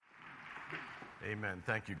Amen.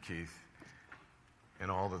 Thank you, Keith, and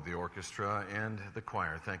all of the orchestra and the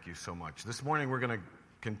choir. Thank you so much. This morning we're going to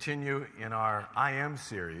continue in our I Am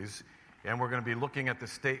series, and we're going to be looking at the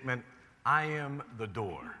statement, I am the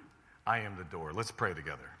door. I am the door. Let's pray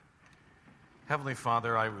together. Heavenly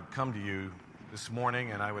Father, I would come to you this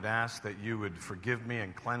morning, and I would ask that you would forgive me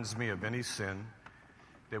and cleanse me of any sin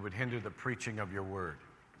that would hinder the preaching of your word,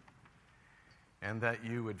 and that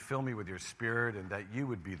you would fill me with your Spirit, and that you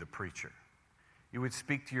would be the preacher. You would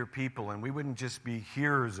speak to your people, and we wouldn't just be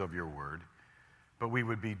hearers of your word, but we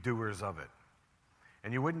would be doers of it.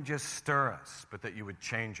 And you wouldn't just stir us, but that you would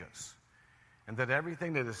change us. And that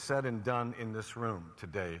everything that is said and done in this room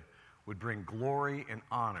today would bring glory and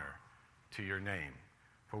honor to your name.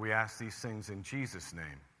 For we ask these things in Jesus'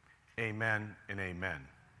 name. Amen and amen.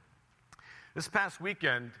 This past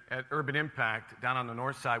weekend at Urban Impact down on the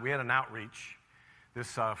north side, we had an outreach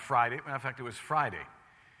this Friday. Matter of fact, it was Friday.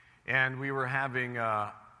 And we were having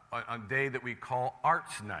a day that we call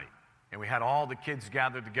Arts Night. And we had all the kids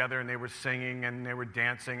gathered together, and they were singing, and they were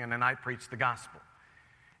dancing, and then I preached the gospel.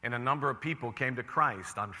 And a number of people came to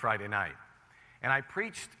Christ on Friday night. And I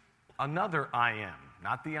preached another I am.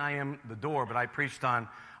 Not the I am the door, but I preached on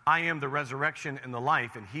I am the resurrection and the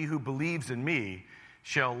life, and he who believes in me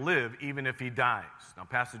shall live even if he dies. Now,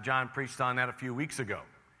 Pastor John preached on that a few weeks ago.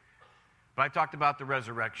 But I talked about the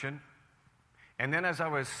resurrection. And then as I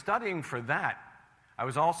was studying for that, I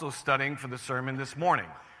was also studying for the sermon this morning,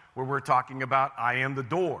 where we're talking about I am the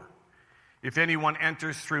door. If anyone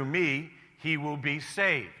enters through me, he will be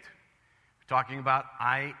saved. We're talking about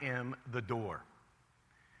I am the door.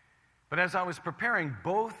 But as I was preparing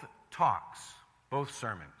both talks, both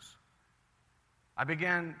sermons, I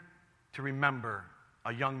began to remember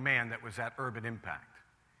a young man that was at Urban Impact.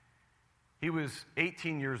 He was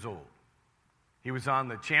 18 years old. He was on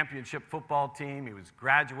the championship football team. He was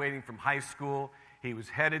graduating from high school. He was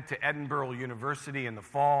headed to Edinburgh University in the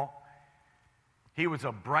fall. He was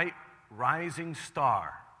a bright, rising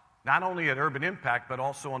star, not only at Urban Impact, but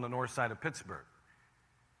also on the north side of Pittsburgh.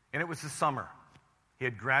 And it was the summer. He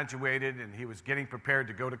had graduated, and he was getting prepared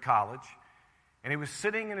to go to college. And he was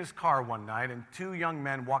sitting in his car one night, and two young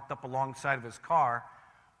men walked up alongside of his car,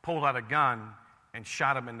 pulled out a gun, and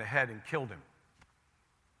shot him in the head and killed him.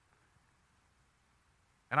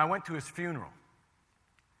 And I went to his funeral.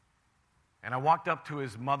 And I walked up to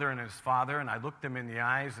his mother and his father, and I looked them in the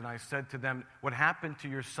eyes, and I said to them, what happened to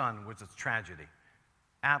your son was a tragedy,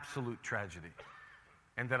 absolute tragedy.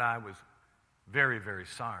 And that I was very, very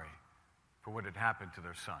sorry for what had happened to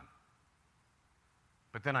their son.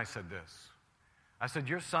 But then I said this. I said,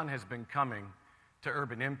 your son has been coming to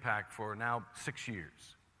Urban Impact for now 6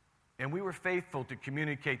 years. And we were faithful to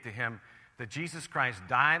communicate to him that Jesus Christ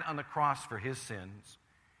died on the cross for his sins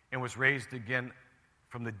and was raised again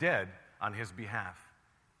from the dead on his behalf.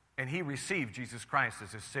 And he received Jesus Christ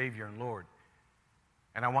as his Savior and Lord.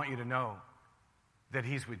 And I want you to know that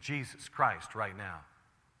he's with Jesus Christ right now.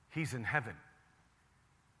 He's in heaven.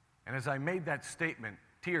 And as I made that statement,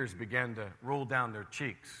 tears began to roll down their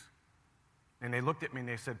cheeks. And they looked at me and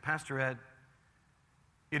they said, Pastor Ed,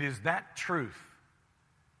 it is that truth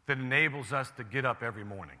that enables us to get up every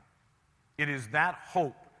morning. It is that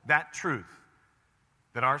hope, that truth,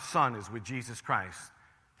 that our son is with Jesus Christ,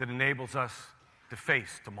 that enables us to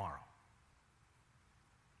face tomorrow.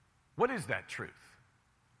 What is that truth?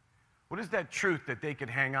 What is that truth that they could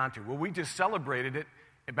hang on to? Well, we just celebrated it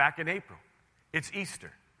back in April. It's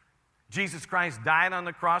Easter. Jesus Christ died on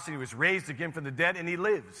the cross, and he was raised again from the dead, and he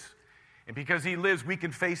lives. And because he lives, we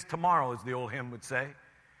can face tomorrow, as the old hymn would say.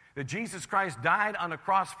 That Jesus Christ died on the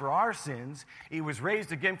cross for our sins. He was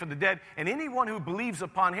raised again from the dead. And anyone who believes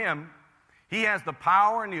upon him, he has the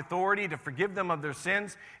power and the authority to forgive them of their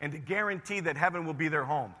sins and to guarantee that heaven will be their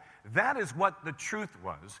home. That is what the truth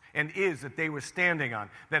was and is that they were standing on,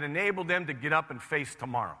 that enabled them to get up and face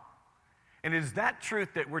tomorrow. And it is that truth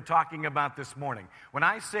that we're talking about this morning. When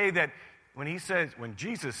I say that, when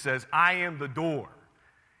Jesus says, I am the door,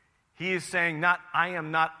 he is saying not, I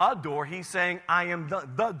am not a door, he's saying, I am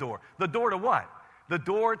the door. The door to what? The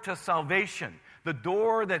door to salvation. The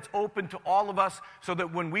door that's open to all of us so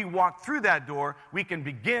that when we walk through that door, we can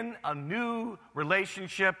begin a new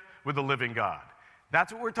relationship with the living God.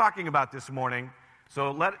 That's what we're talking about this morning.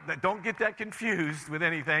 So don't get that confused with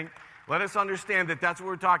anything. Let us understand that that's what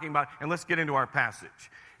we're talking about, and let's get into our passage.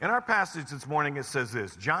 In our passage this morning, it says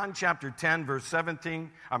this. John chapter 10, verse 7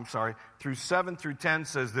 through 10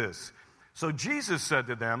 says this. So Jesus said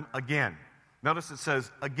to them again. Notice it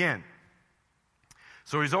says again.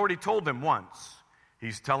 So he's already told them once.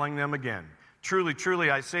 He's telling them again. Truly, truly,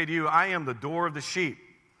 I say to you, I am the door of the sheep.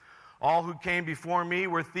 All who came before me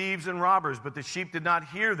were thieves and robbers, but the sheep did not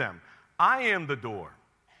hear them. I am the door.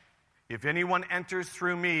 If anyone enters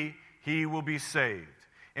through me, he will be saved,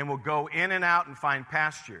 and will go in and out and find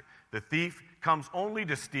pasture. The thief comes only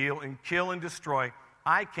to steal and kill and destroy.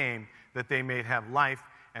 I came that they may have life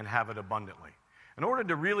and have it abundantly. In order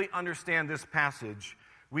to really understand this passage,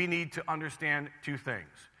 we need to understand two things.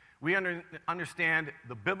 We understand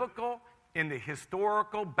the biblical and the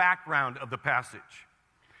historical background of the passage.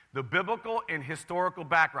 The biblical and historical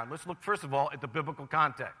background. Let's look first of all at the biblical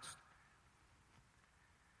context.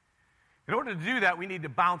 In order to do that, we need to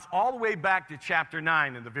bounce all the way back to chapter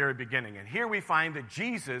 9 in the very beginning. And here we find that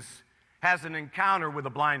Jesus has an encounter with a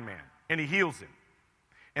blind man, and he heals him.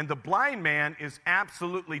 And the blind man is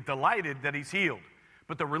absolutely delighted that he's healed.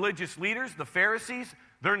 But the religious leaders, the Pharisees,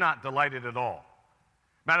 they're not delighted at all.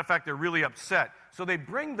 Matter of fact, they're really upset. So they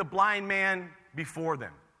bring the blind man before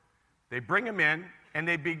them. They bring him in, and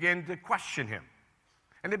they begin to question him.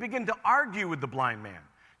 And they begin to argue with the blind man,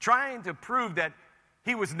 trying to prove that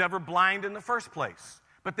he was never blind in the first place.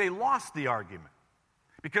 But they lost the argument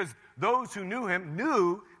because those who knew him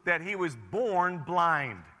knew that he was born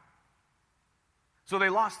blind. So they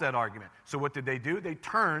lost that argument. So what did they do? They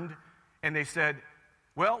turned and they said,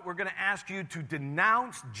 well, we're going to ask you to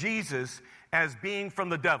denounce Jesus as being from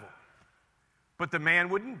the devil. But the man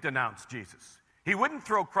wouldn't denounce Jesus. He wouldn't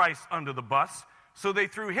throw Christ under the bus, so they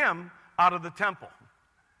threw him out of the temple.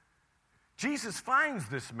 Jesus finds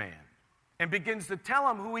this man and begins to tell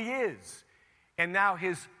him who he is. And now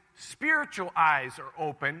his spiritual eyes are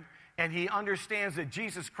open, and he understands that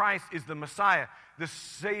Jesus Christ is the Messiah,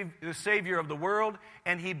 the Savior of the world,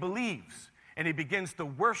 and he believes. And he begins to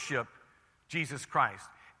worship Jesus Christ.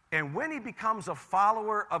 And when he becomes a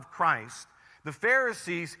follower of Christ, the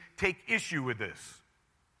Pharisees take issue with this.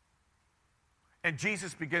 And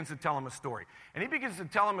Jesus begins to tell him a story. And he begins to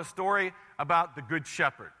tell him a story about the Good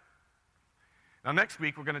Shepherd. Now, next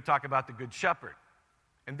week, we're going to talk about the Good Shepherd.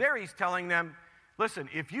 And there he's telling them, listen,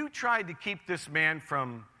 if you tried to keep this man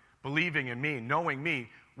from believing in me, knowing me,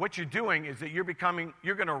 what you're doing is that you're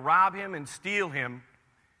going to rob him and steal him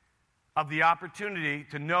of the opportunity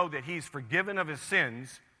to know that he's forgiven of his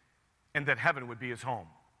sins and that heaven would be his home.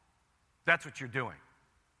 That's what you're doing.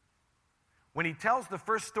 When he tells the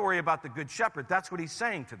first story about the Good Shepherd, that's what he's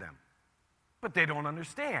saying to them. But they don't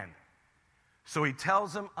understand. So he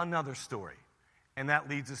tells them another story. And that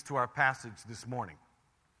leads us to our passage this morning.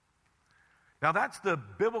 Now that's the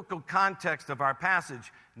biblical context of our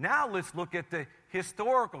passage. Now let's look at the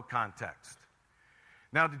historical context.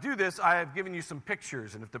 Now to do this, I have given you some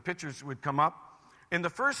pictures, and if the pictures would come up. In the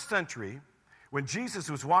first century, when Jesus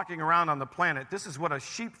was walking around on the planet, this is what a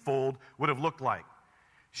sheepfold would have looked like.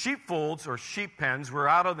 Sheepfolds, or sheep pens, were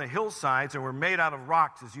out on the hillsides and were made out of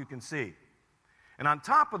rocks, as you can see. And on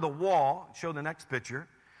top of the wall, show the next picture,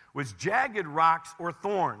 was jagged rocks or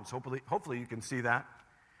thorns. Hopefully you can see that.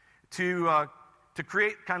 To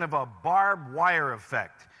create kind of a barbed wire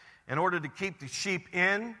effect. In order to keep the sheep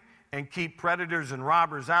in and keep predators and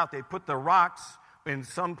robbers out, they put the rocks in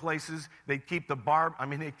some places. They keep the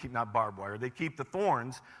not barbed wire. They keep the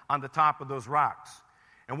thorns on the top of those rocks.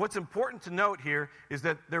 And what's important to note here is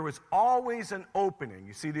that there was always an opening.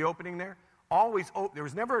 You see the opening there? There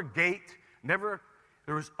was never a gate, there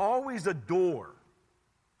was always a door,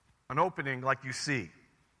 an opening like you see,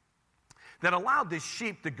 that allowed the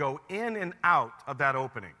sheep to go in and out of that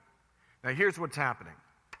opening. Now here's what's happening.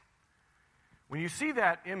 When you see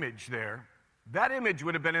that image there, that image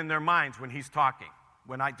would have been in their minds when he's talking,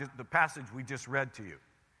 the passage we just read to you.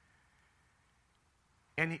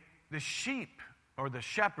 And the sheep, or the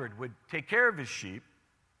shepherd, would take care of his sheep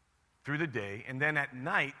through the day, and then at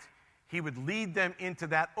night, he would lead them into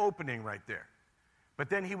that opening right there. But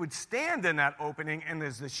then he would stand in that opening, and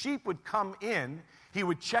as the sheep would come in, he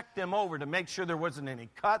would check them over to make sure there wasn't any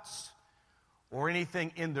cuts or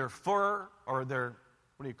anything in their fur or their,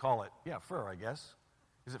 what do you call it? Yeah, fur, I guess.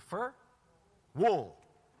 Is it fur? Wool.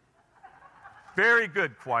 Very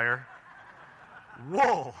good, choir.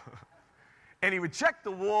 Wool. And he would check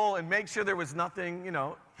the wool and make sure there was nothing,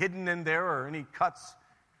 hidden in there or any cuts.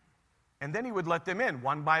 And then he would let them in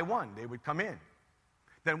one by one. They would come in.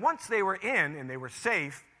 Then once they were in and they were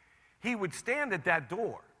safe, he would stand at that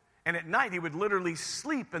door. And at night, he would literally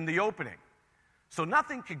sleep in the opening. So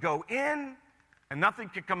nothing could go in and nothing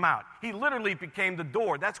could come out. He literally became the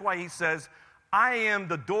door. That's why he says, I am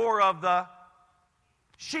the door of the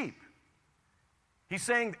sheep. He's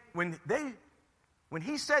saying when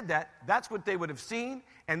he said that, that's what they would have seen,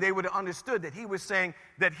 and they would have understood that he was saying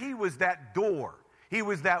that he was that door. He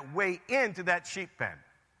was that way into that sheep pen.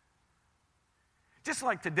 Just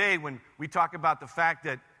like today when we talk about the fact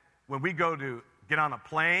that when we go to get on a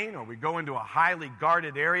plane or we go into a highly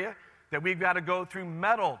guarded area, that we've got to go through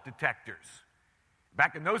metal detectors.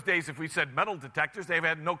 Back in those days, if we said metal detectors, they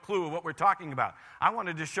had no clue of what we're talking about. I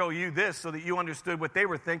wanted to show you this so that you understood what they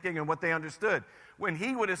were thinking and what they understood. When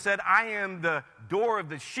he would have said, I am the door of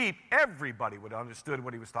the sheep, everybody would have understood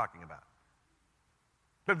what he was talking about.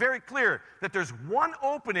 But very clear that there's one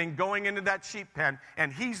opening going into that sheep pen,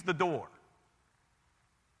 and he's the door.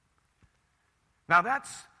 Now that's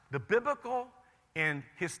the biblical and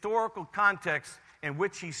historical context in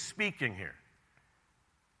which he's speaking here.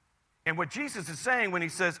 And what Jesus is saying when he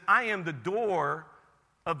says, I am the door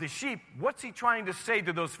of the sheep, what's he trying to say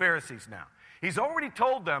to those Pharisees now? He's already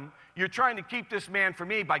told them, you're trying to keep this man from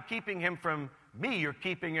me. By keeping him from me, you're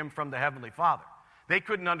keeping him from the Heavenly Father. They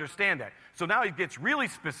couldn't understand that. So now he gets really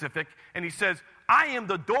specific, and he says, I am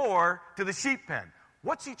the door to the sheep pen.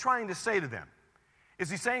 What's he trying to say to them? Is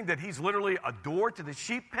he saying that he's literally a door to the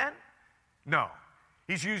sheep pen? No.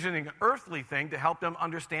 He's using an earthly thing to help them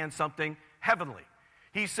understand something heavenly.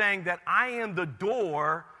 He's saying that I am the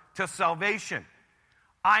door to salvation.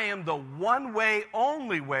 I am the one way,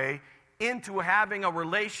 only way into having a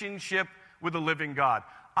relationship with the living God.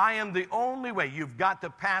 I am the only way. You've got to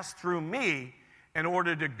pass through me in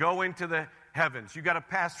order to go into the heavens. You've got to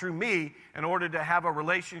pass through me in order to have a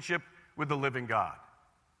relationship with the living God.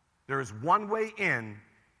 There is one way in,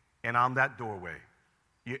 and I'm that doorway.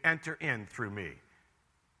 You enter in through me.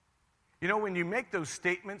 You know, when you make those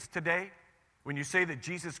statements today, when you say that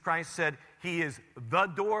Jesus Christ said he is the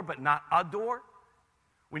door but not a door,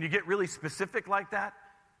 when you get really specific like that,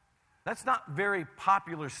 that's not a very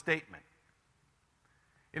popular statement.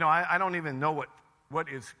 You know, I don't even know what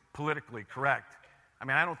is politically correct. I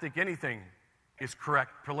mean, I don't think anything is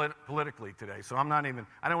correct politically today, so I don't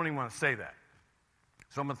even want to say that.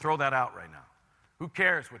 So I'm going to throw that out right now. Who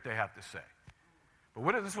cares what they have to say?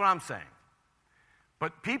 But this is what I'm saying.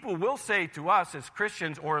 But people will say to us as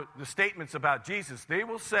Christians, or the statements about Jesus, they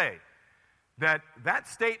will say that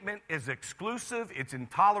statement is exclusive, it's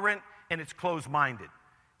intolerant, and it's closed-minded.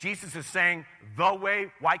 Jesus is saying the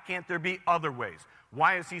way. Why can't there be other ways?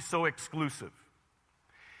 Why is he so exclusive?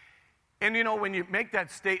 And you know, when you make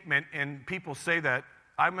that statement and people say that,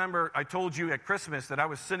 I remember I told you at Christmas that I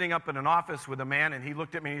was sitting up in an office with a man, and he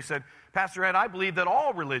looked at me and he said, Pastor Ed, I believe that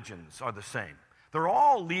all religions are the same. They're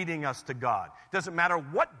all leading us to God. Doesn't matter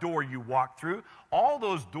what door you walk through, all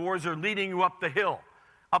those doors are leading you up the hill,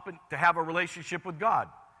 to have a relationship with God.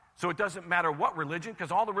 So it doesn't matter what religion,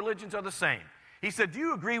 because all the religions are the same. He said, do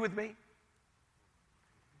you agree with me?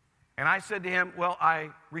 And I said to him, well, I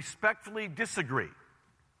respectfully disagree.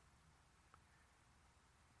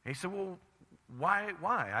 And he said, well, why?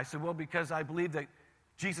 I said, well, because I believe that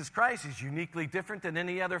Jesus Christ is uniquely different than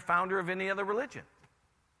any other founder of any other religion.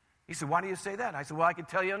 He said, why do you say that? I said, well, I can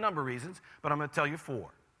tell you a number of reasons, but I'm going to tell you 4.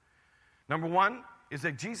 Number 1 is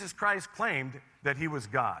that Jesus Christ claimed that he was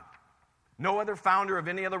God. No other founder of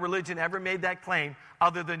any other religion ever made that claim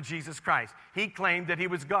other than Jesus Christ. He claimed that he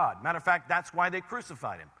was God. Matter of fact, that's why they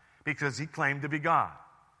crucified him, because he claimed to be God.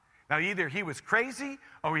 Now, either he was crazy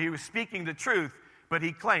or he was speaking the truth, but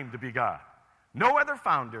he claimed to be God. No other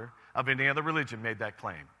founder of any other religion made that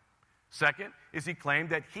claim. Second is he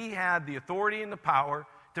claimed that he had the authority and the power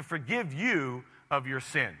to forgive you of your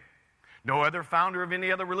sin. No other founder of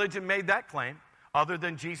any other religion made that claim other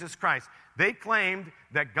than Jesus Christ. They claimed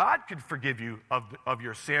that God could forgive you of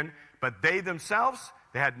your sin, but they themselves,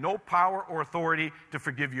 they had no power or authority to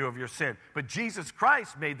forgive you of your sin. But Jesus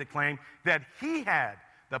Christ made the claim that he had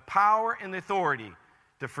the power and the authority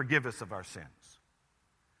to forgive us of our sins.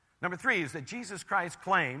 Number 3 is that Jesus Christ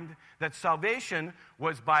claimed that salvation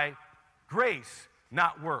was by grace,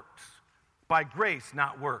 not works. By grace,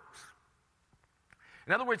 not works.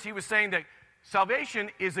 In other words, he was saying that salvation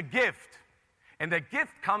is a gift, and that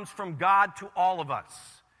gift comes from God to all of us.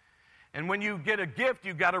 And when you get a gift,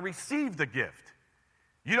 you've got to receive the gift.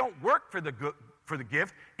 You don't work for the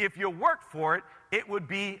gift. If you work for it, it would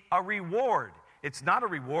be a reward. It's not a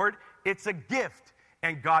reward, it's a gift,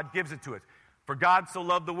 and God gives it to us. For God so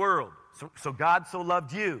loved the world, so God so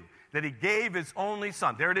loved you, that he gave his only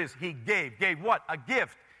son. There it is. He gave what? A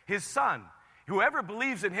gift, his son. Whoever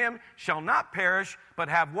believes in him shall not perish, but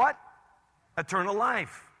have what? Eternal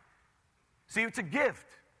life. See, it's a gift.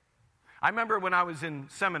 I remember when I was in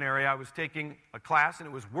seminary, I was taking a class, and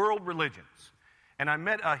it was world religions. And I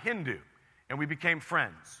met a Hindu, and we became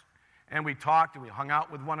friends. And we talked, and we hung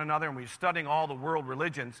out with one another, and we were studying all the world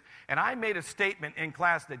religions. And I made a statement in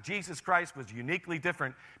class that Jesus Christ was uniquely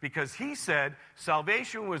different because he said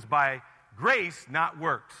salvation was by grace, not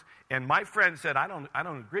works. And my friend said, I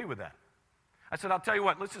don't agree with that. I said, I'll tell you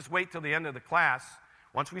what, let's just wait till the end of the class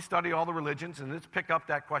once we study all the religions, and let's pick up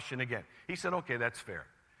that question again. He said, okay, that's fair.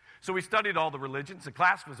 So we studied all the religions. The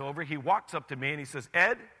class was over. He walks up to me and he says,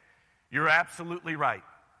 Ed, you're absolutely right.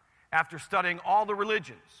 After studying all the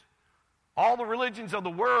religions of the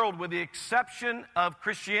world, with the exception of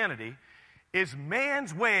Christianity, is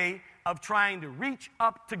man's way of trying to reach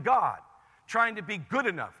up to God, trying to be good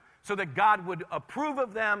enough so that God would approve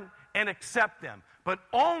of them and accept them. But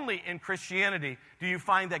only in Christianity do you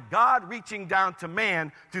find that God reaching down to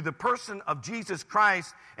man through the person of Jesus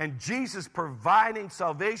Christ, and Jesus providing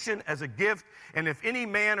salvation as a gift. And if any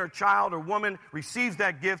man or child or woman receives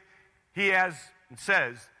that gift, he has, and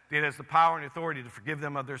says, it has the power and authority to forgive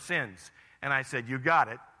them of their sins. And I said, you got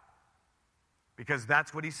it, because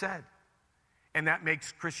that's what he said. And that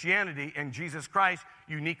makes Christianity and Jesus Christ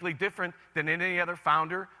uniquely different than any other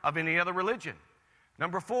founder of any other religion.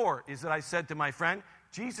 Number 4 is that I said to my friend,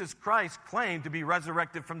 Jesus Christ claimed to be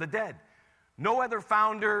resurrected from the dead. No other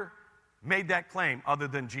founder made that claim other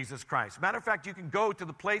than Jesus Christ. Matter of fact, you can go to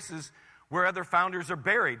the places where other founders are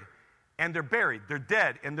buried, and they're buried, they're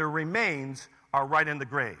dead, and their remains are right in the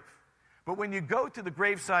grave. But when you go to the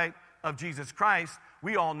gravesite of Jesus Christ,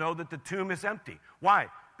 we all know that the tomb is empty. Why?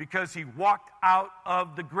 Because he walked out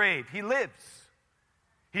of the grave. He lives.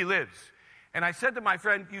 He lives. And I said to my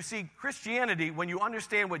friend, you see, Christianity, when you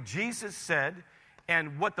understand what Jesus said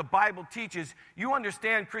and what the Bible teaches, you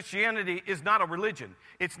understand Christianity is not a religion.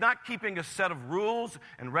 It's not keeping a set of rules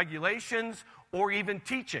and regulations or even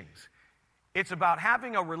teachings. It's about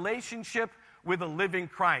having a relationship with a living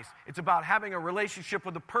Christ. It's about having a relationship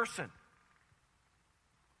with a person.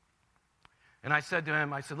 And I said to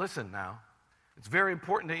him, I said, listen now, it's very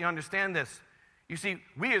important that you understand this. You see,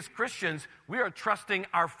 we as Christians, we are trusting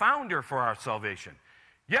our founder for our salvation.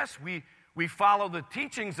 Yes, we follow the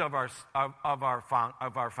teachings of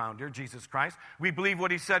our founder, Jesus Christ. We believe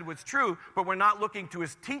what he said was true, but we're not looking to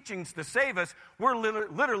his teachings to save us. We're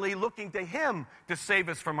literally looking to him to save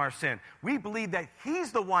us from our sin. We believe that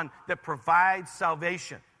he's the one that provides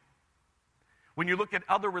salvation. When you look at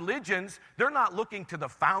other religions, they're not looking to the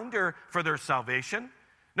founder for their salvation.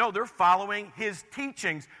 No, they're following his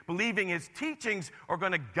teachings, believing his teachings are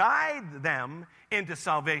going to guide them into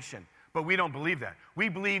salvation. But we don't believe that. We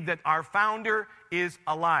believe that our founder is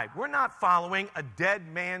alive. We're not following a dead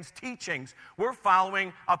man's teachings. We're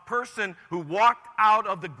following a person who walked out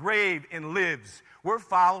of the grave and lives. We're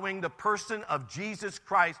following the person of Jesus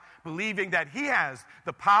Christ, believing that he has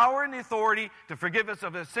the power and the authority to forgive us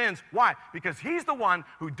of his sins. Why? Because he's the one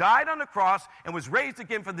who died on the cross and was raised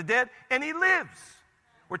again from the dead, and he lives.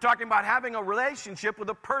 We're talking about having a relationship with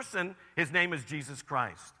a person. His name is Jesus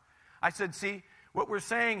Christ. I said, see, what we're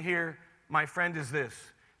saying here, my friend, is this,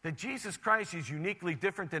 that Jesus Christ is uniquely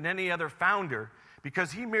different than any other founder,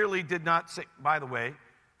 because he merely did not say, by the way,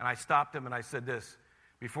 and I stopped him and I said this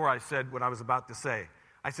before I said what I was about to say.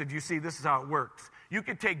 I said, you see, this is how it works. You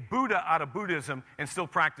could take Buddha out of Buddhism and still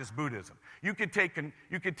practice Buddhism. You could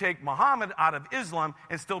take Muhammad out of Islam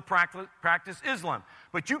and still practice Islam.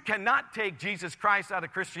 But you cannot take Jesus Christ out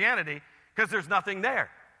of Christianity, because there's nothing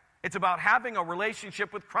there. It's about having a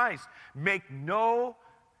relationship with Christ. Have no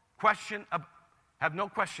questions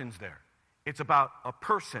there. It's about a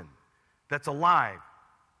person that's alive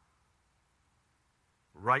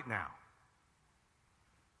right now.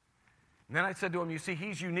 And then I said to him, you see,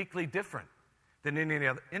 he's uniquely different than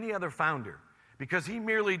any other founder, because he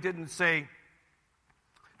merely didn't say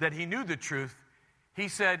that he knew the truth. He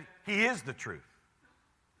said he is the truth.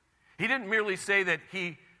 He didn't merely say that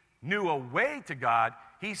he knew a way to God.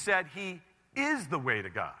 He said he is the way to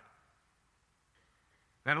God.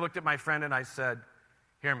 Then I looked at my friend and I said,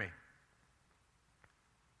 hear me.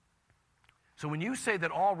 So when you say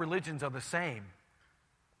that all religions are the same,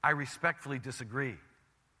 I respectfully disagree.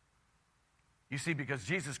 You see, because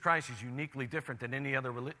Jesus Christ is uniquely different than any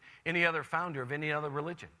other founder of any other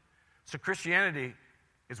religion. So Christianity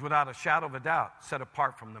is without a shadow of a doubt set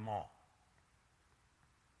apart from them all.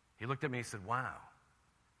 He looked at me and said, wow,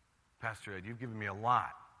 Pastor Ed, you've given me a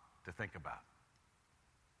lot to think about.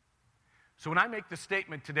 So when I make the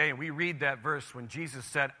statement today and we read that verse when Jesus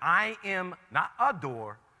said, I am not a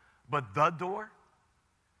door, but the door,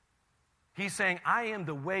 he's saying, I am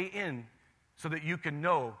the way in so that you can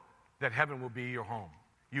know that heaven will be your home.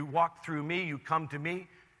 You walk through me, you come to me,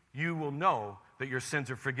 you will know that your sins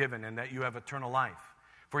are forgiven and that you have eternal life.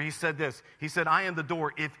 For he said this, he said, I am the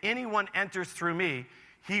door. If anyone enters through me,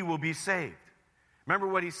 he will be saved. Remember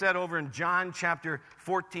what he said over in John chapter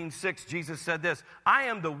 14:6. Jesus said this, I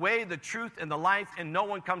am the way, the truth, and the life, and no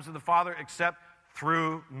one comes to the Father except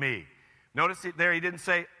through me. Notice there he didn't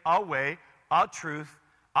say a way, a truth,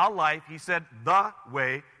 a life. He said the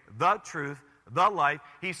way, the truth, the life.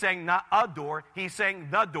 He's saying not a door, he's saying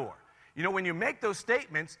the door. You know, when you make those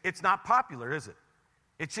statements, it's not popular, is it?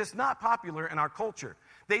 It's just not popular in our culture.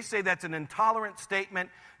 They say that's an intolerant statement.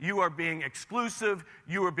 You are being exclusive.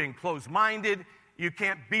 You are being closed-minded. You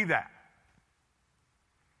can't be that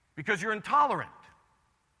because you're intolerant.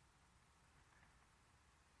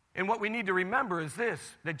 And what we need to remember is this,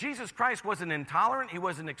 that Jesus Christ wasn't intolerant. He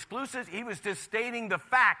wasn't exclusive. He was just stating the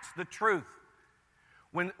facts, the truth.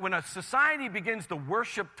 When a society begins to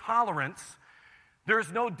worship tolerance,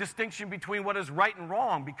 there's no distinction between what is right and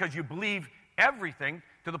wrong because you believe everything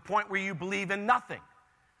to the point where you believe in nothing.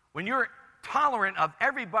 When you're tolerant of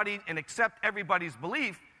everybody and accept everybody's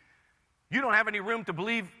belief, you don't have any room to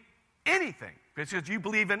believe anything because you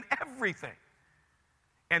believe in everything.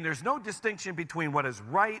 And there's no distinction between what is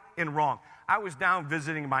right and wrong. I was down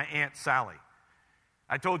visiting my Aunt Sally.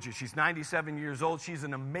 I told you, she's 97 years old. She's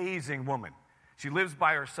an amazing woman. She lives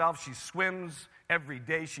by herself. She swims every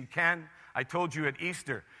day she can. I told you at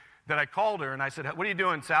Easter that I called her and I said, "What are you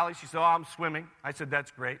doing, Sally?" She said, "Oh, I'm swimming." I said, "That's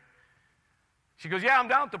great." She goes, "Yeah, I'm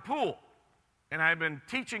down at the pool, and I've been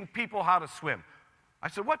teaching people how to swim." I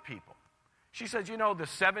said, "What people?" She says, "You know, the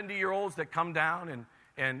 70-year-olds that come down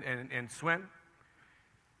and swim?"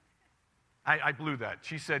 I blew that.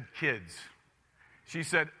 She said, "Kids." She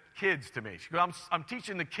said, "Kids" to me. She goes, I'm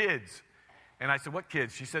teaching the kids." And I said, "What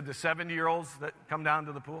kids?" She said, "The 70-year-olds that come down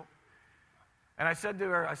to the pool." And I said to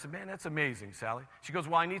her, I said, "Man, that's amazing, Sally." She goes,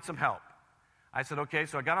 "Well, I need some help." I said, "Okay."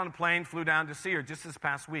 So I got on a plane, flew down to see her just this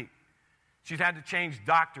past week. She's had to change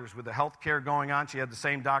doctors with the health care going on. She had the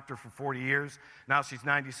same doctor for 40 years. Now she's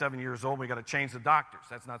 97 years old. We got to change the doctors.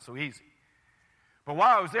 That's not so easy. But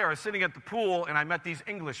while I was there, I was sitting at the pool, and I met these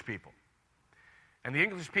English people. And the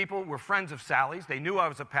English people were friends of Sally's. They knew I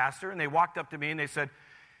was a pastor, and they walked up to me, and they said,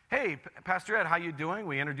 "Hey, Pastor Ed, how you doing?"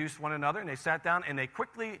 We introduced one another, and they sat down, and they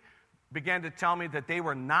quickly began to tell me that they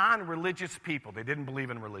were non-religious people. They didn't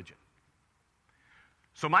believe in religion.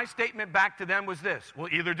 So my statement back to them was this: "Well,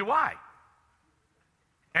 either do I."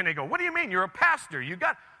 And they go, "What do you mean? You're a pastor.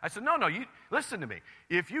 I said, No, you listen to me.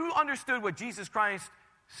 If you understood what Jesus Christ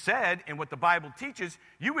said and what the Bible teaches,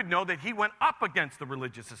 you would know that he went up against the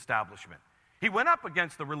religious establishment. He went up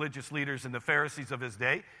against the religious leaders and the Pharisees of his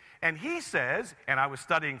day. And he says," and I was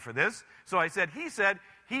studying for this, so I said, he said,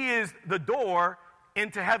 "He is the door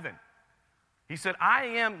into heaven." He said, "I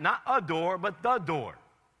am not a door, but the door."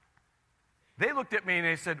 They looked at me and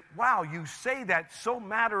they said, "Wow, you say that so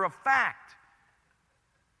matter of fact.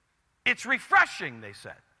 It's refreshing," they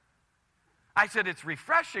said. I said, "It's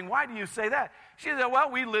refreshing? Why do you say that?" She said,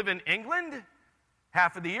 "Well, we live in England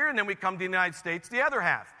half of the year, and then we come to the United States the other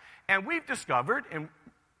half. And we've discovered and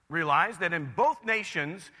realized that in both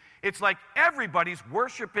nations, it's like everybody's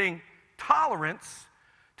worshiping tolerance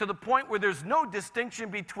to the point where there's no distinction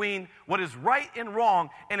between what is right and wrong.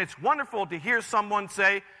 And it's wonderful to hear someone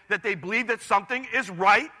say that they believe that something is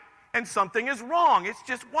right and something is wrong. It's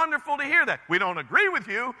just wonderful to hear that. We don't agree with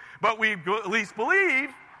you, but we at least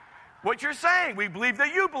believe what you're saying. We believe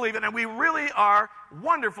that you believe it, and we really are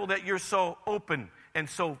wonderful that you're so open and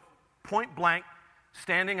so point blank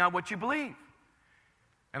standing on what you believe."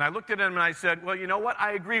 And I looked at him and I said, "Well, you know what?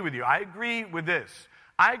 I agree with you. I agree with this.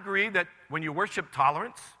 I agree that when you worship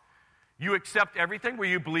tolerance, you accept everything where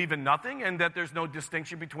you believe in nothing and that there's no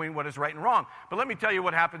distinction between what is right and wrong. But let me tell you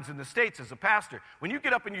what happens in the States as a pastor. When you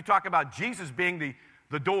get up and you talk about Jesus being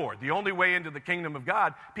the door, the only way into the kingdom of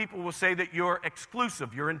God, people will say that you're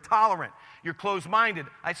exclusive, you're intolerant, you're closed-minded."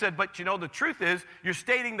 I said, "But you know, the truth is, you're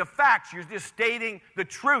stating the facts. You're just stating the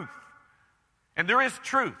truth. And there is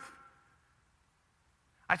truth."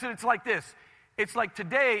 I said, "It's like this. It's like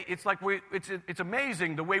today, it's it's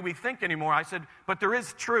amazing the way we think anymore." I said, "But there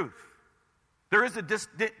is truth. There's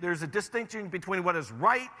a distinction between what is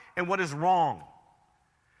right and what is wrong."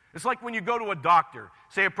 It's like when you go to a doctor.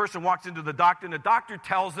 Say a person walks into the doctor, and the doctor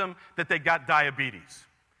tells them that they got diabetes.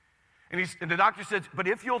 And the doctor says, "But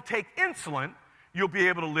if you'll take insulin, you'll be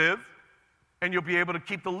able to live, and you'll be able to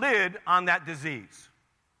keep the lid on that disease."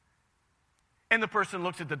 And the person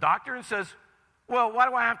looks at the doctor and says, "Well, why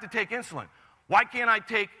do I have to take insulin? Why can't I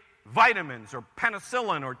take vitamins or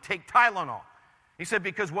penicillin or take Tylenol?" He said,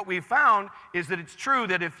 "Because what we found is that it's true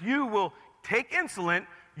that if you will take insulin,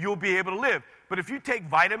 you'll be able to live. But if you take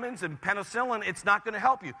vitamins and penicillin, it's not going to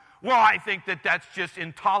help you." "Well, I think that that's just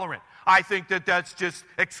intolerant. I think that that's just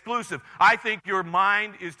exclusive. I think your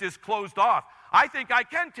mind is just closed off. I think I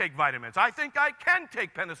can take vitamins. I think I can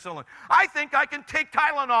take penicillin. I think I can take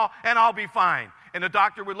Tylenol and I'll be fine." And the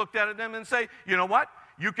doctor would look at them and say, "You know what?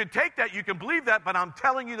 You can take that, you can believe that, but I'm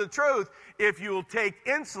telling you the truth. If you'll take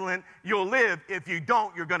insulin, you'll live. If you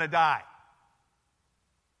don't, you're going to die."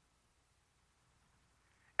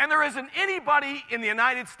 And there isn't anybody in the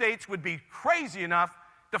United States would be crazy enough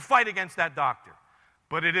to fight against that doctor.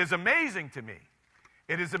 But it is amazing to me.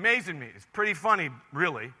 It is amazing to me. It's pretty funny,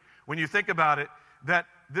 really, when you think about it, that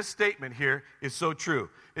this statement here is so true.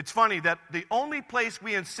 It's funny that the only place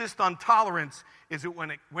we insist on tolerance is when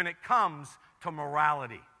it comes to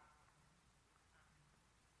morality.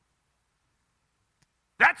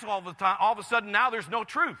 That's all of a sudden now there's no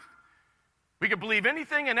truth. We can believe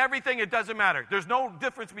anything and everything, it doesn't matter. There's no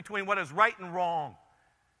difference between what is right and wrong.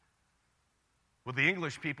 Well, the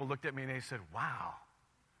English people looked at me and they said, wow,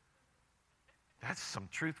 that's some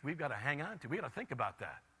truth we've got to hang on to. We've got to think about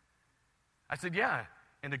that. I said, yeah,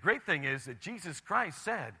 and the great thing is that Jesus Christ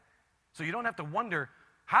said, so you don't have to wonder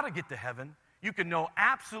how to get to heaven. You can know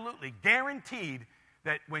absolutely, guaranteed,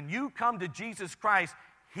 that when you come to Jesus Christ,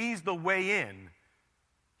 He's the way in.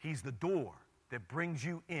 He's the door that brings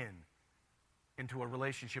you into a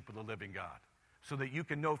relationship with the living God, so that you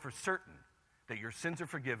can know for certain that your sins are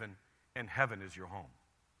forgiven and heaven is your home.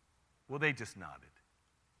 Well, they just nodded.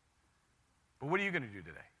 But what are you going to do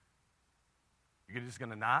today? You're just going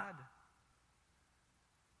to nod?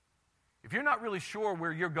 If you're not really sure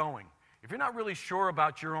where you're going, if you're not really sure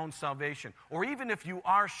about your own salvation, or even if you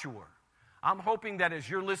are sure, I'm hoping that as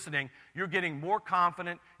you're listening, you're getting more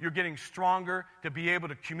confident, you're getting stronger to be able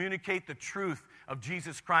to communicate the truth of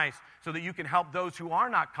Jesus Christ so that you can help those who are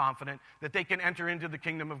not confident, that they can enter into the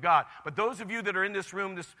kingdom of God. But those of you that are in this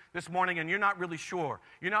room this morning and you're not really sure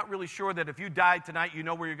that if you died tonight, you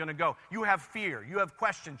know where you're going to go. You have fear, you have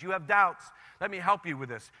questions, you have doubts. Let me help you with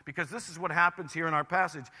this, because this is what happens here in our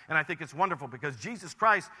passage, and I think it's wonderful because Jesus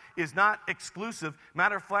Christ is not exclusive.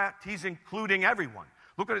 Matter of fact, He's including everyone.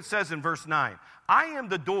 Look what it says in verse 9. I am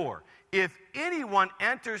the door. If anyone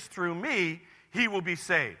enters through me, he will be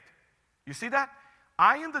saved. You see that?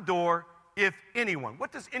 I am the door, if anyone.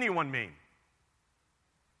 What does anyone mean?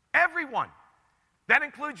 Everyone. That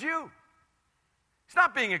includes you. He's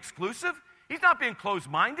not being exclusive. He's not being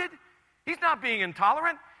closed-minded. He's not being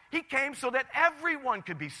intolerant. He came so that everyone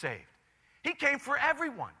could be saved. He came for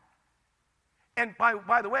everyone. And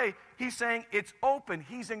by the way, He's saying it's open.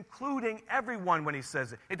 He's including everyone when He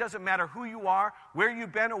says it. It doesn't matter who you are, where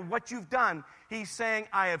you've been, or what you've done. He's saying,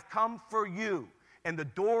 I have come for you. And the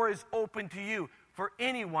door is open to you for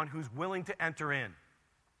anyone who's willing to enter in.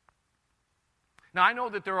 Now, I know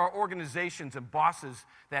that there are organizations and bosses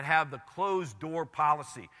that have the closed door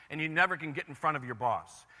policy, and you never can get in front of your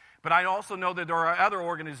boss. But I also know that there are other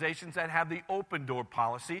organizations that have the open door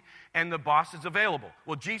policy, and the boss is available.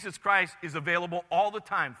 Well, Jesus Christ is available all the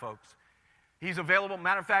time, folks. He's available.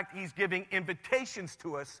 Matter of fact, He's giving invitations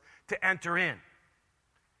to us to enter in.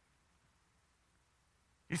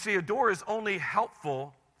 You see, a door is only a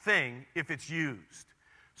helpful thing if it's used.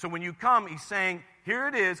 So when you come, He's saying, here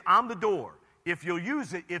it is, I'm the door. If you'll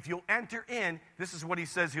use it, if you'll enter in, this is what He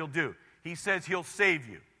says He'll do. He says He'll save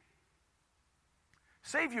you.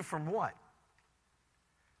 Save you from what?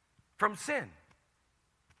 From sin.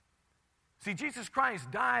 See, Jesus Christ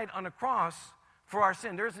died on a cross for our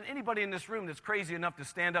sin. There isn't anybody in this room that's crazy enough to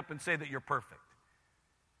stand up and say that you're perfect.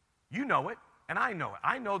 You know it, and I know it.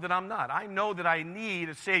 I know that I'm not. I know that I need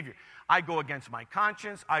a Savior. I go against my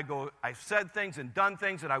conscience. I've said things and done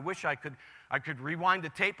things that I wish I could rewind the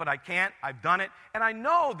tape, but I can't. I've done it, and I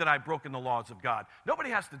know that I've broken the laws of God. Nobody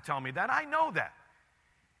has to tell me that. I know that.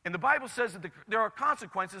 And the Bible says that there are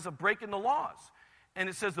consequences of breaking the laws. And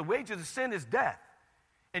it says the wages of sin is death.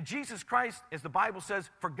 And Jesus Christ, as the Bible says,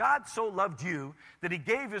 for God so loved you that He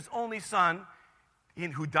gave His only Son,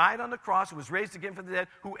 who died on the cross, who was raised again from the dead.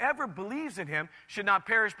 Whoever believes in Him should not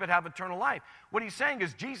perish but have eternal life. What He's saying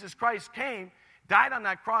is Jesus Christ came, died on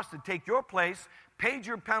that cross to take your place, paid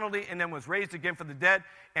your penalty, and then was raised again from the dead.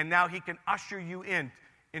 And now He can usher you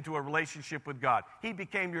into a relationship with God. He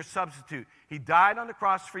became your substitute. He died on the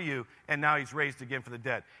cross for you, and now He's raised again from the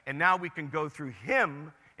dead. And now we can go through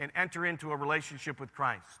Him and enter into a relationship with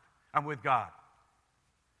Christ. I'm with God.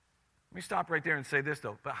 Let me stop right there and say this,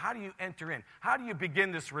 though. But how do you enter in? How do you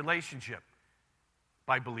begin this relationship?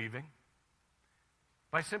 By believing.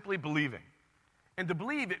 By simply believing. And to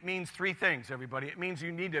believe, it means three things, everybody. It means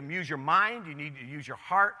you need to use your mind, you need to use your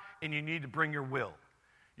heart, and you need to bring your will.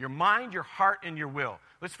 Your mind, your heart, and your will.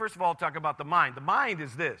 Let's first of all talk about the mind. The mind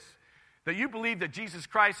is this, that you believe that Jesus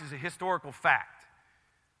Christ is a historical fact.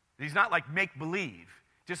 He's not like make-believe.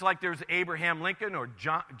 Just like there's Abraham Lincoln or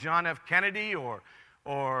John F. Kennedy or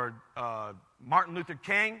Martin Luther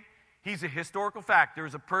King. He's a historical fact. There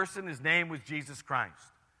was a person, his name was Jesus Christ.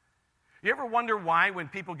 You ever wonder why when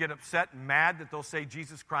people get upset and mad that they'll say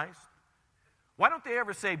Jesus Christ? Why don't they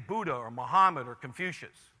ever say Buddha or Muhammad or Confucius?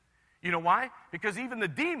 You know why? Because even the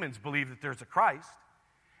demons believe that there's a Christ.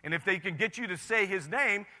 And if they can get you to say his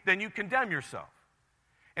name, then you condemn yourself.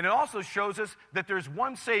 And it also shows us that there's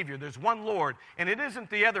one Savior, there's one Lord, and it isn't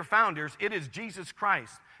the other founders, it is Jesus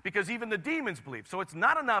Christ, because even the demons believe. So it's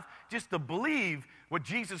not enough just to believe what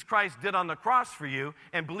Jesus Christ did on the cross for you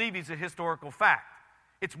and believe he's a historical fact.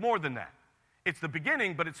 It's more than that. It's the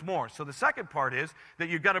beginning, but it's more. So the second part is that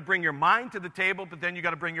you've got to bring your mind to the table, but then you've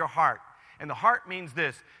got to bring your heart. And the heart means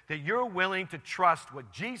this, that you're willing to trust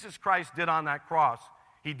what Jesus Christ did on that cross.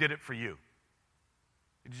 He did it for you.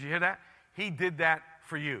 Did you hear that? He did that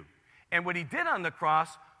for you. And what he did on the cross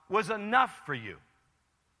was enough for you.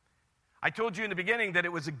 I told you in the beginning that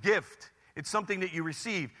it was a gift. It's something that you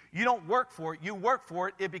receive. You don't work for it. You work for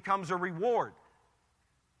it. It becomes a reward.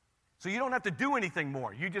 So you don't have to do anything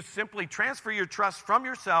more. You just simply transfer your trust from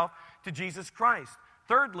yourself to Jesus Christ.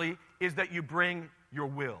 Thirdly, is that you bring your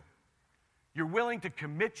will. You're willing to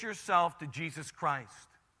commit yourself to Jesus Christ.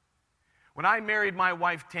 When I married my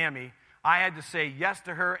wife, Tammy, I had to say yes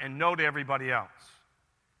to her and no to everybody else.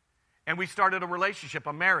 And we started a relationship,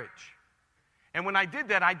 a marriage. And when I did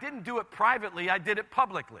that, I didn't do it privately, I did it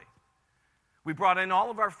publicly. We brought in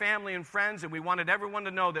all of our family and friends, and we wanted everyone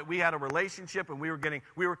to know that we had a relationship and we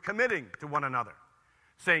were committing to one another,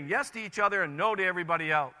 saying yes to each other and no to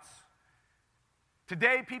everybody else.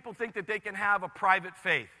 Today, people think that they can have a private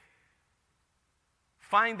faith.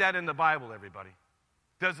 Find that in the Bible, everybody.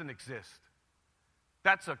 Doesn't exist.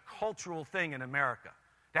 That's a cultural thing in America,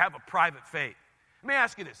 to have a private faith. Let me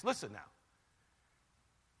ask you this. Listen now.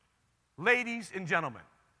 Ladies and gentlemen,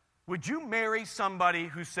 would you marry somebody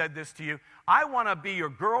who said this to you? I want to be your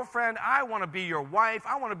girlfriend. I want to be your wife.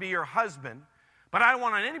 I want to be your husband, but I don't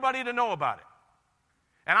want anybody to know about it.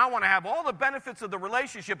 And I want to have all the benefits of the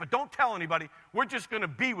relationship, but don't tell anybody. We're just going to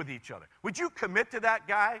be with each other. Would you commit to that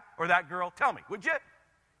guy or that girl? Tell me, would you?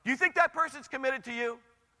 Do you think that person's committed to you?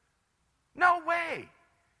 No way.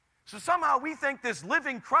 So somehow we think this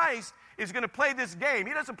living Christ is going to play this game.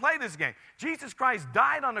 He doesn't play this game. Jesus Christ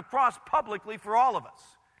died on the cross publicly for all of us.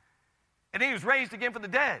 And he was raised again from the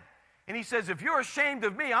dead. And he says, if you're ashamed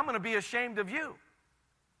of me, I'm going to be ashamed of you.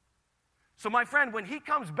 So my friend, when he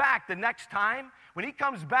comes back the next time, when he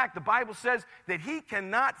comes back, the Bible says that he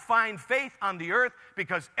cannot find faith on the earth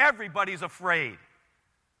because everybody's afraid.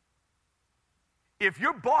 If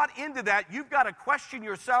you're bought into that, you've got to question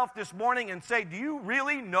yourself this morning and say, do you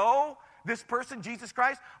really know this person, Jesus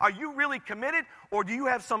Christ? Are you really committed, or do you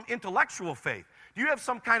have some intellectual faith? Do you have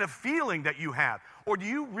some kind of feeling that you have? Or do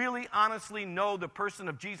you really honestly know the person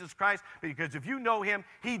of Jesus Christ? Because if you know him,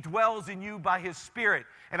 he dwells in you by his Spirit.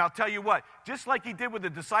 And I'll tell you what, just like he did with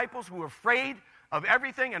the disciples who were afraid of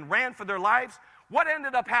everything and ran for their lives, what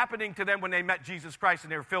ended up happening to them when they met Jesus Christ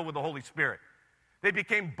and they were filled with the Holy Spirit? They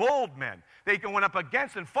became bold men. They went up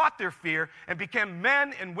against and fought their fear and became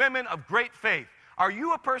men and women of great faith. Are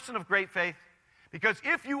you a person of great faith? Because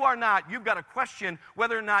if you are not, you've got to question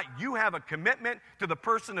whether or not you have a commitment to the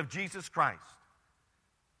person of Jesus Christ.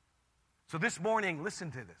 So this morning,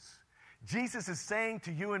 listen to this. Jesus is saying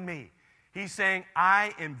to you and me, he's saying,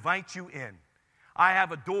 I invite you in. I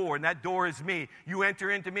have a door, and that door is me. You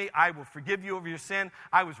enter into me, I will forgive you of your sin.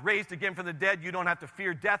 I was raised again from the dead. You don't have to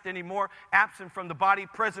fear death anymore. Absent from the body,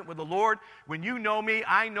 present with the Lord. When you know me,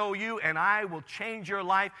 I know you, and I will change your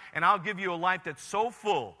life, and I'll give you a life that's so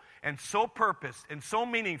full and so purposed and so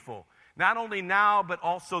meaningful. Not only now, but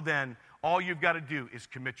also then, all you've got to do is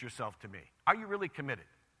commit yourself to me. Are you really committed?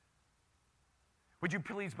 Would you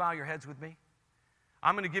please bow your heads with me?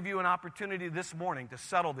 I'm going to give you an opportunity this morning to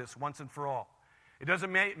settle this once and for all. It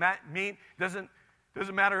doesn't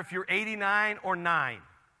matter if you're 89 or 9.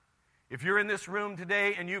 If you're in this room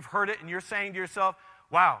today and you've heard it and you're saying to yourself,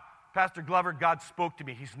 wow, Pastor Glover, God spoke to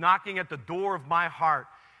me. He's knocking at the door of my heart,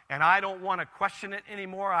 and I don't want to question it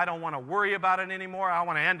anymore. I don't want to worry about it anymore. I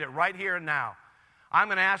want to end it right here and now. I'm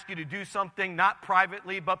going to ask you to do something not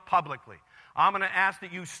privately but publicly. I'm going to ask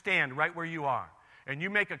that you stand right where you are. And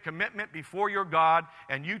you make a commitment before your God,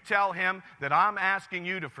 and you tell him that I'm asking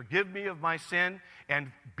you to forgive me of my sin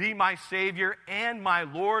and be my Savior and my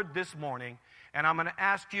Lord this morning. And I'm going to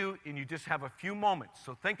ask you, and you just have a few moments.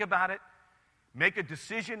 So think about it. Make a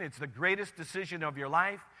decision. It's the greatest decision of your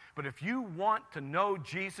life. But if you want to know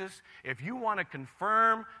Jesus, if you want to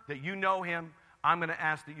confirm that you know him, I'm going to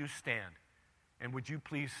ask that you stand. And would you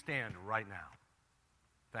please stand right now?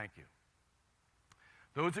 Thank you.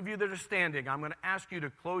 Those of you that are standing, I'm going to ask you to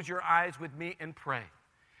close your eyes with me and pray.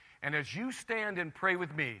 And as you stand and pray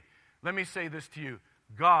with me, let me say this to you.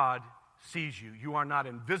 God sees you. You are not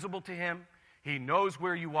invisible to him. He knows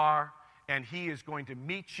where you are, and he is going to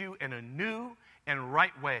meet you in a new and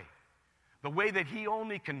right way, the way that he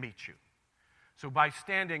only can meet you. So by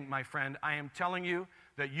standing, my friend, I am telling you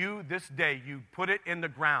that you, this day, you put it in the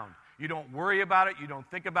ground. You don't worry about it. You don't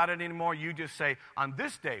think about it anymore. You just say, on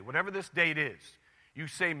this day, whatever this date is, you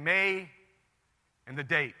say May and the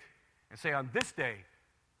date, and say, on this day,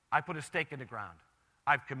 I put a stake in the ground.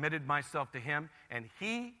 I've committed myself to him, and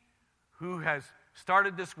he who has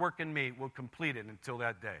started this work in me will complete it until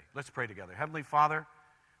that day. Let's pray together. Heavenly Father,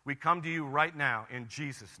 we come to you right now in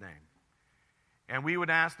Jesus' name. And we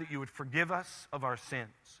would ask that you would forgive us of our sins.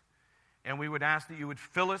 And we would ask that you would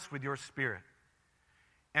fill us with your Spirit.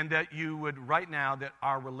 And that you would, right now, that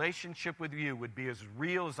our relationship with you would be as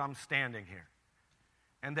real as I'm standing here.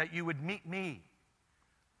 And that you would meet me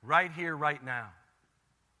right here, right now.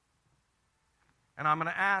 And I'm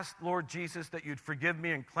going to ask, Lord Jesus, that you'd forgive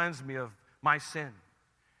me and cleanse me of my sin.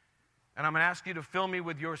 And I'm going to ask you to fill me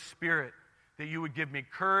with your Spirit, that you would give me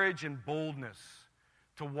courage and boldness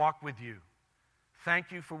to walk with you.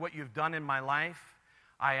 Thank you for what you've done in my life.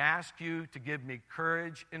 I ask you to give me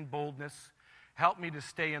courage and boldness. Help me to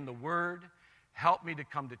stay in the Word. Help me to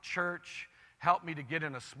come to church. Help me to get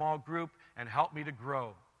in a small group, and help me to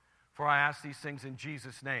grow. For I ask these things in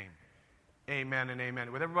Jesus' name. Amen and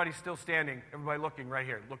amen. With everybody still standing, everybody looking right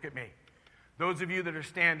here, look at me. Those of you that are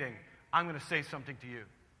standing, I'm going to say something to you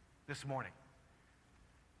this morning.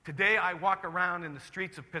 Today I walk around in the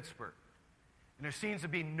streets of Pittsburgh, and there seems to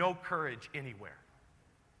be no courage anywhere.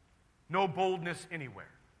 No boldness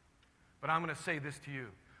anywhere. But I'm going to say this to you.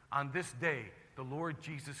 On this day, the Lord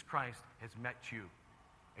Jesus Christ has met you.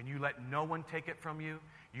 And you let no one take it from you.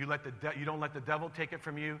 You don't let the devil take it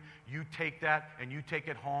from you. You take that and you take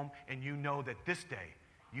it home, and you know that this day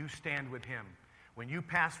you stand with him. When you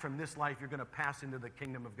pass from this life, you're going to pass into the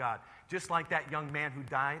kingdom of God. Just like that young man who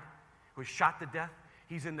died, who was shot to death,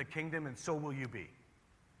 he's in the kingdom, and so will you be.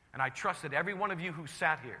 And I trust that every one of you who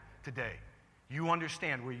sat here today, you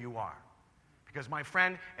understand where you are. Because, my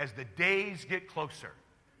friend, as the days get closer,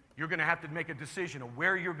 you're going to have to make a decision of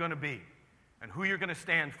where you're going to be and who you're going to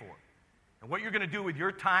stand for and what you're going to do with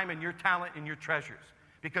your time and your talent and your treasures.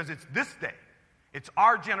 Because it's this day. It's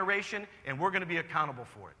our generation, and we're going to be accountable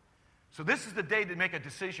for it. So this is the day to make a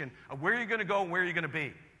decision of where you're going to go and where you're going to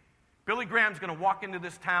be. Billy Graham's going to walk into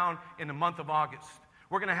this town in the month of August.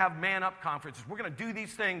 We're going to have Man Up conferences. We're going to do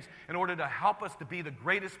these things in order to help us to be the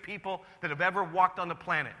greatest people that have ever walked on the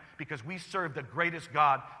planet, because we serve the greatest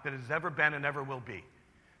God that has ever been and ever will be.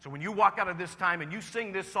 So when you walk out of this time and you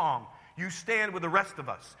sing this song, you stand with the rest of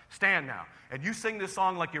us. Stand now. And you sing this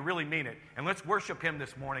song like you really mean it. And let's worship him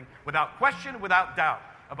this morning without question, without doubt,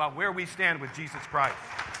 about where we stand with Jesus Christ.